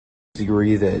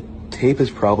agree that tape is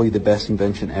probably the best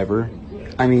invention ever.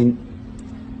 I mean,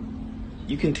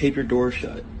 you can tape your door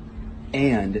shut,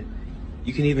 and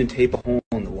you can even tape a hole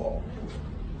in the wall.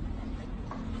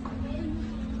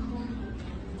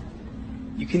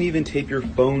 You can even tape your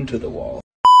phone to the wall.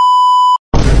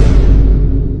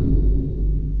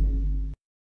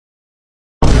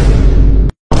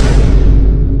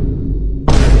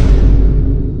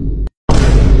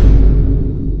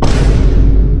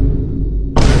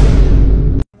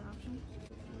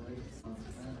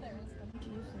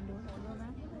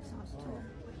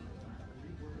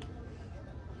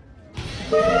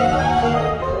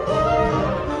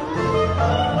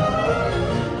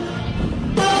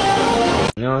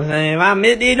 You know what I'm saying? If I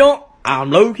admit these jokes,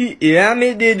 I'm low key. If I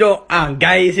admit these jokes, I'm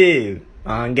gay as hell.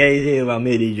 I'm gay as hell if I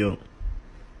admit these jokes.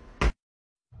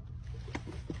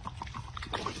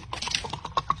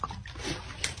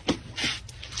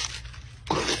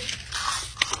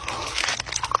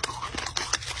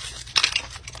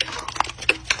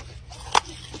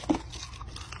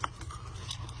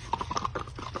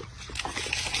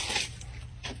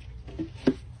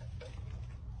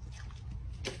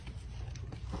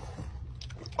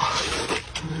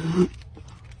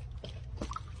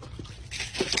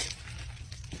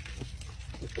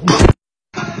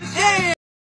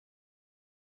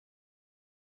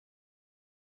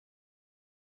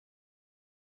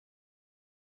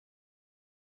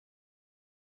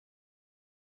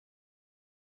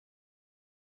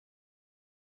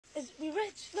 We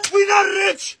rich. Look. We're not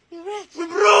rich. We're rich. We're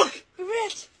broke. We're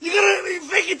rich. You gotta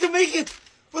fake it to make it.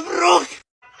 We're broke.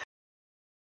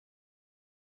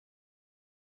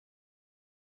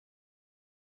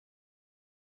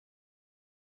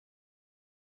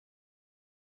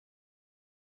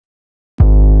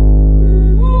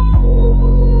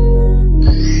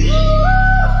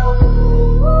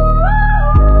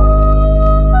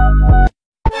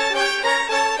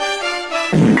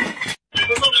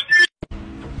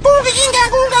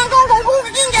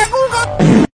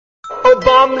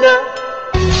 Obama.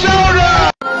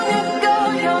 Soda.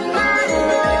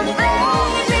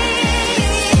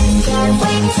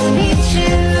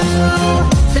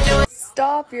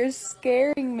 Stop, you're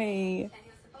scaring me.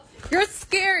 You're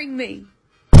scaring me.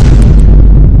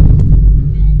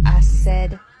 I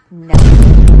said no.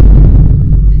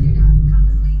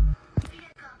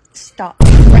 Stop,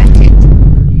 ratchet.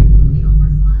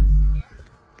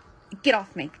 Get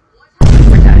off me.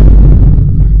 We're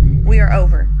done. We are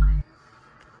over.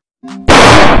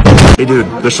 Hey dude,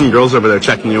 there's some girls over there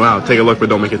checking you out. Take a look, but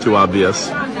don't make it too obvious.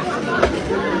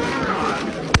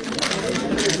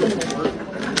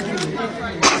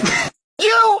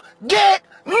 You get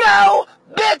no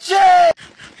bitches.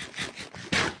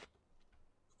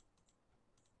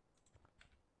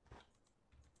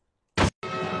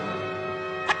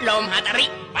 Lom hatari,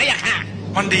 payah ha.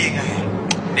 มันดีไง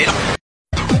นี่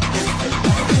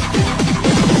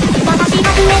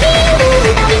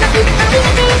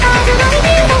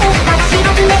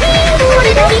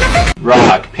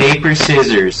Rock, paper,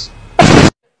 scissors.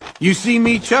 You see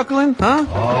me chuckling, huh?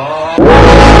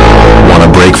 Want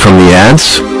a break from the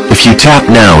ads? If you tap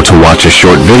now to watch a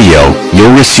short video,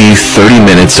 you'll receive 30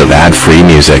 minutes of ad-free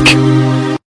music.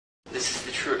 This is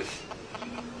the truth.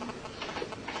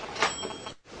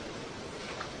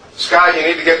 Scott, you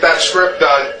need to get that script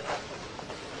done.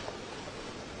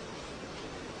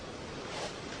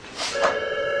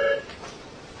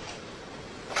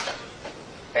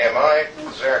 Hey, am I?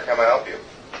 This is Eric. How may I help you?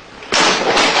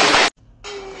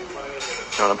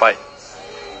 You want a bite?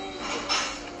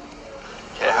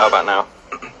 Okay, how about now?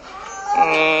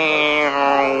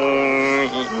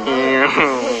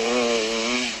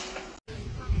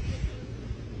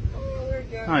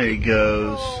 There he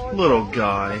goes, little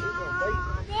guy.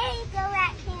 There you go,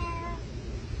 raccoon.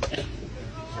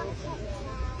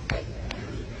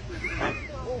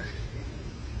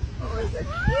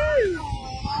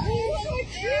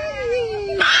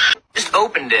 Just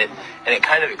opened it, and it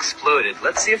kind of exploded.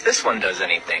 Let's see if this one does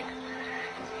anything.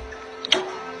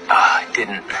 Ah, it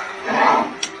didn't.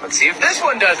 Let's see if this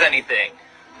one does anything.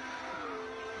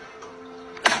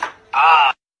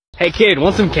 Ah. Hey kid,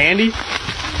 want some candy? No!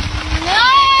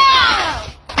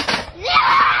 No!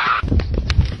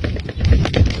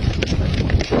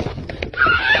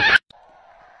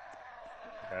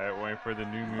 Alright, waiting for the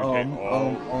new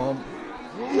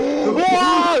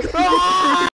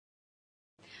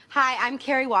Hi, I'm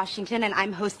Carrie Washington, and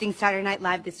I'm hosting Saturday Night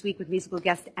Live this week with musical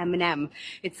guest Eminem.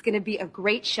 It's going to be a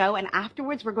great show, and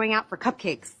afterwards we're going out for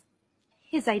cupcakes.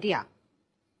 His idea.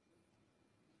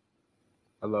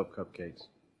 I love cupcakes.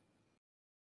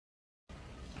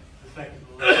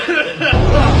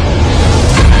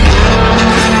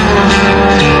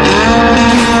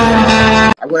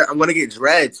 I'm gonna get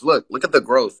dreads. Look at the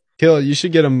growth. Kill, you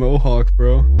should get a mohawk,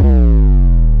 bro.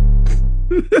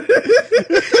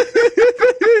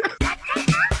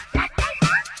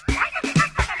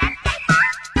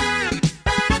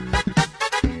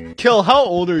 Kill, how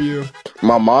old are you?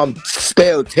 My mom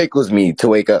still tickles me to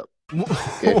wake up.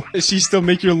 Does she still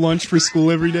make your lunch for school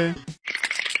every day?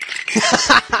 It's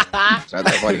not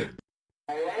that funny.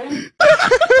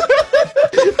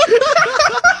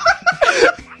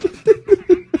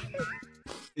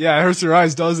 Yeah, it hurts your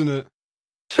eyes, doesn't it?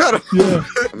 Shut up. Yeah.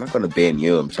 I'm not gonna ban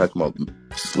you. I'm talking about.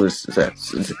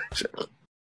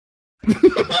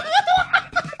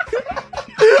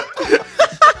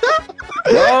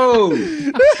 Whoa!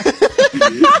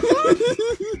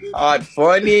 Odd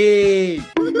funny.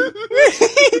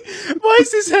 Why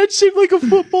is his head shaped like a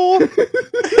football?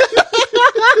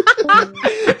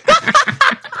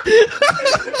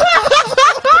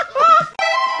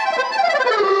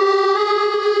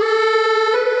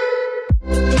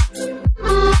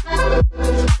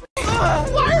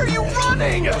 Why are you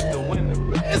running?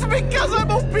 Is it because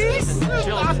I'm obese?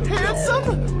 Not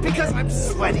handsome? Because I'm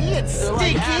sweaty and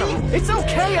stinky? It's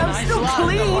okay, I'm still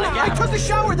clean. I took a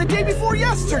shower the day before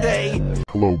yesterday.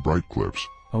 Hello, Bright Clips.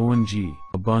 OMG,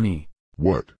 a bunny.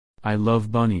 What? I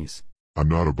love bunnies. I'm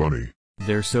not a bunny.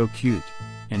 They're so cute,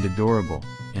 and adorable,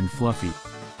 and fluffy.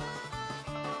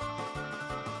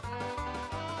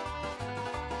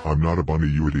 I'm not a bunny,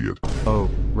 you idiot. Oh,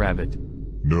 rabbit.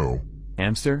 No.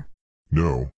 Hamster?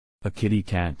 No. A kitty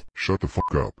cat. Shut the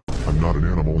fuck up. I'm not an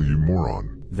animal, you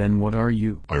moron. Then what are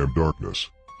you? I am darkness.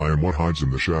 I am what hides in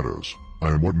the shadows. I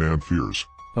am what man fears.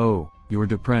 Oh, you're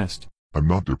depressed. I'm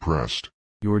not depressed.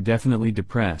 You're definitely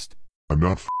depressed. I'm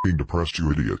not f***ing depressed,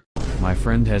 you idiot. My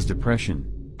friend has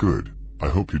depression. Good. I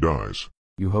hope he dies.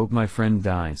 You hope my friend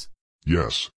dies?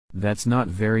 Yes. That's not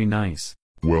very nice.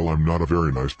 Well, I'm not a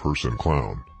very nice person,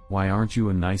 clown. Why aren't you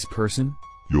a nice person?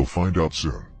 You'll find out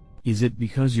soon. Is it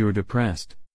because you're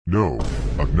depressed? No,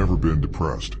 I've never been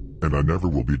depressed, and I never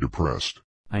will be depressed.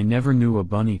 I never knew a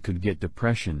bunny could get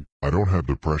depression. I don't have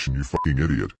depression, you fucking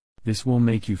idiot. This will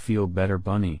make you feel better,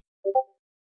 bunny.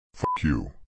 Fuck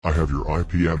you. I have your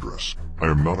IP address. I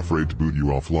am not afraid to boot you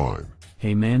offline.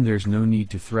 Hey man, there's no need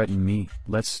to threaten me.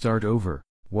 Let's start over.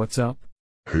 What's up?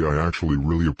 Hey, I actually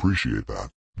really appreciate that.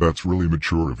 That's really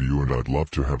mature of you, and I'd love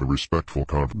to have a respectful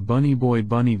conversation. Bunny boy,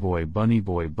 bunny boy, bunny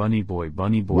boy, bunny boy,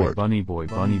 bunny boy, What? bunny boy,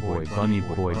 bunny boy, bunny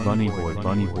boy, bunny boy,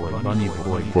 bunny boy, bunny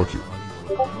boy. Fuck you.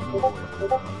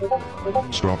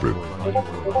 Stop it.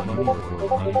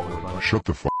 Shut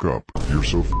the fuck up. You're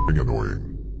so fucking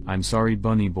annoying. I'm sorry,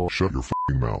 bunny boy. Shut your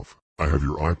fucking mouth. I have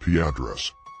your IP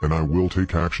address, and I will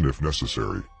take action if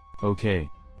necessary. Okay.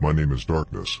 My name is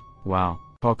Darkness. Wow,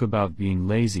 talk about being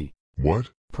lazy.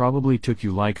 What? Probably took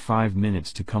you like 5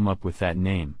 minutes to come up with that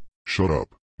name. Shut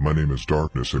up. My name is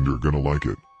Darkness, and you're gonna like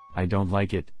it. I don't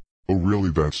like it. Oh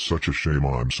really? That's such a shame.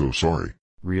 I'm so sorry.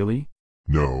 Really?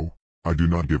 No, I do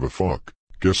not give a fuck.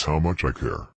 Guess how much I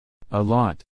care. A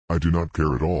lot. I do not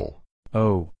care at all.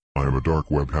 Oh. I am a dark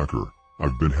web hacker.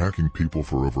 I've been hacking people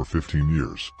for over 15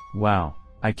 years. Wow.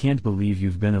 I can't believe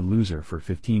you've been a loser for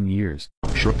 15 years.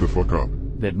 Shut the fuck up.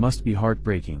 That must be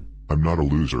heartbreaking. I'm not a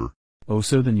loser. Oh,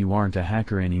 so then you aren't a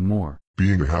hacker anymore.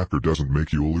 Being a hacker doesn't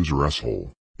make you a loser,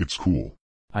 asshole. It's cool.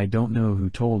 I don't know who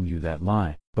told you that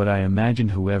lie, but I imagine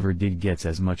whoever did gets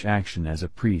as much action as a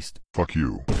priest. Fuck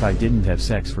you. If I didn't have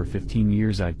sex for 15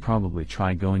 years, I'd probably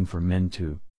try going for men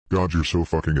too. God, you're so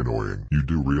fucking annoying. You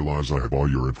do realize I have all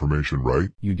your information, right?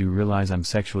 You do realize I'm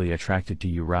sexually attracted to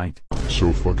you, right?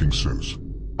 So fucking Seuss.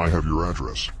 I have your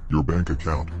address, your bank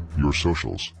account, your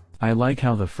socials. I like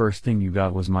how the first thing you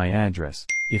got was my address.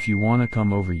 If you wanna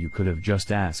come over, you could have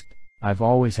just asked. I've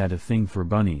always had a thing for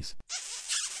bunnies.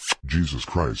 Jesus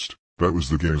Christ, that was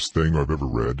the gayest thing I've ever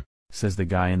read. Says the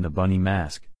guy in the bunny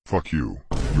mask. Fuck you.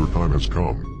 Your time has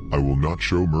come. I will not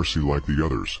show mercy like the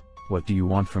others. What do you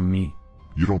want from me?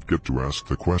 You don't get to ask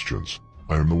the questions.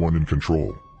 I am the one in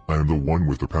control. I am the one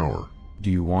with the power.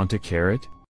 Do you want a carrot?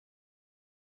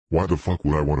 Why the fuck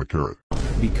would I want a carrot?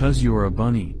 Because you're a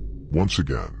bunny. Once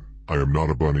again, I am not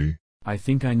a bunny. I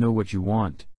think I know what you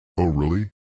want. Oh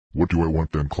really? What do I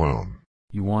want then, clown?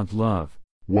 You want love.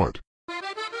 What?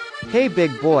 Hey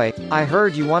big boy, I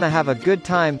heard you wanna have a good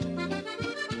time.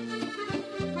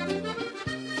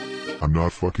 I'm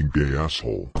not fucking gay,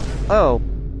 asshole. Oh.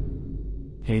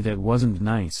 Hey, that wasn't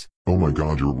nice. Oh my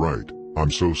god, you're right.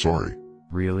 I'm so sorry.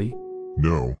 Really?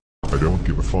 No, I don't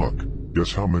give a fuck.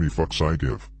 Guess how many fucks I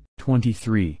give?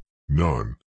 23.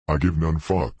 None. I give none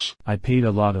fucks. I paid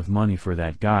a lot of money for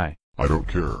that guy. I don't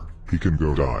care. He can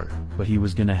go die. But he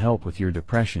was gonna help with your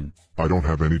depression. I don't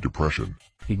have any depression.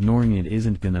 Ignoring it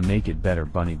isn't gonna make it better,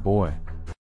 bunny boy.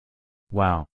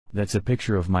 Wow, that's a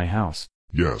picture of my house.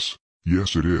 Yes.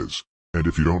 Yes it is. And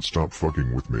if you don't stop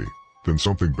fucking with me, then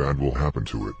something bad will happen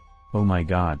to it. Oh my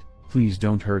god, please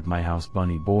don't hurt my house,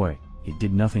 bunny boy. It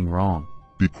did nothing wrong.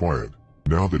 Be quiet.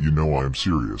 Now that you know I am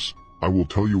serious, I will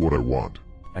tell you what I want.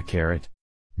 A carrot?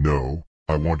 No,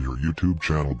 I want your YouTube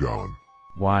channel gone.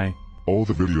 Why? All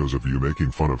the videos of you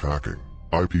making fun of hacking,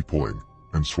 IP pulling,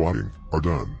 and swatting are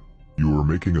done. You are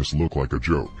making us look like a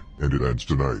joke, and it ends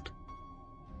tonight.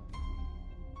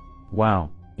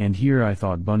 Wow, and here I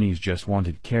thought bunnies just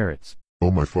wanted carrots. Oh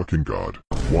my fucking god,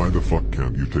 why the fuck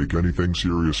can't you take anything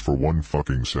serious for 1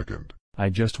 fucking second? I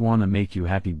just wanna make you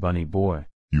happy, bunny boy.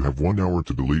 You have 1 hour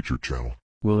to delete your channel.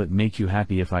 Will it make you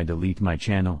happy if I delete my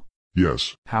channel?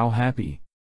 Yes. How happy?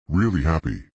 Really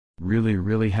happy. Really,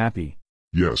 really happy?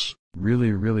 Yes.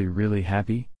 Really, really, really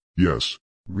happy? Yes.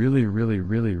 Really, really,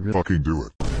 really, really. Fucking do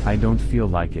it. I don't feel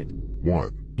like it.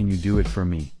 What? Can you do it for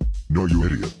me? No, you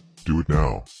idiot. Do it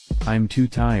now. I'm too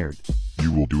tired.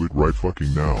 You will do it right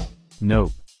fucking now.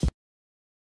 Nope.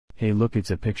 Hey look,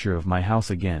 it's a picture of my house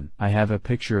again. I have a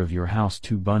picture of your house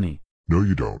too, bunny. No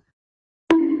you don't.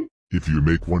 If you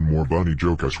make one more bunny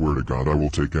joke, I swear to God I will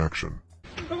take action.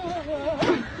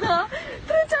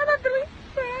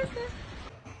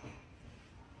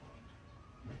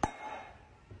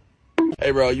 Hey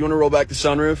bro, you wanna roll back the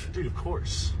sunroof? Dude, of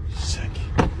course. Sick.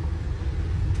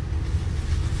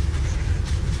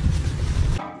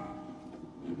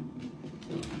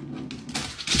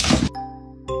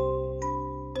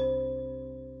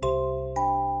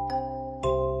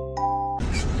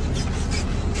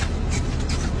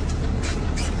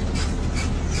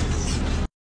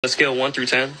 A scale 1 through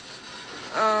 10?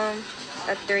 A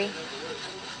 3.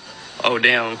 Oh,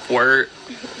 damn. Word.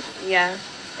 Yeah.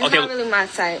 It's Okay. not really my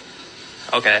type.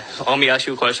 Okay. So let me ask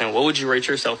you a question. What would you rate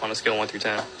yourself on a scale 1 through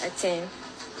 10? A 10.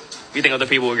 You think other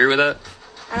people agree with that?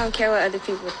 I don't care what other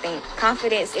people think.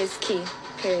 Confidence is key.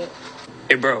 Period.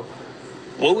 Hey, bro.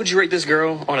 What would you rate this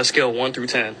girl on a scale 1 through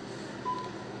 10?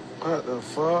 What the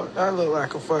fuck? That look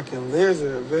like a fucking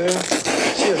lizard, man.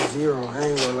 She a 0, I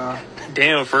ain't gonna lie.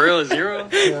 Damn, for real? A 0? Hell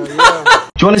yeah.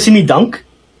 Do you want to see me dunk?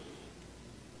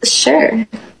 Sure.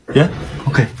 Yeah?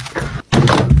 Okay.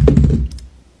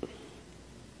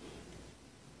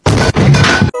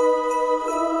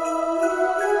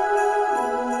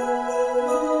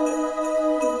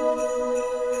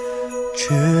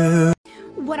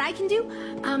 What I can do,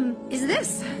 is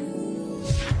this.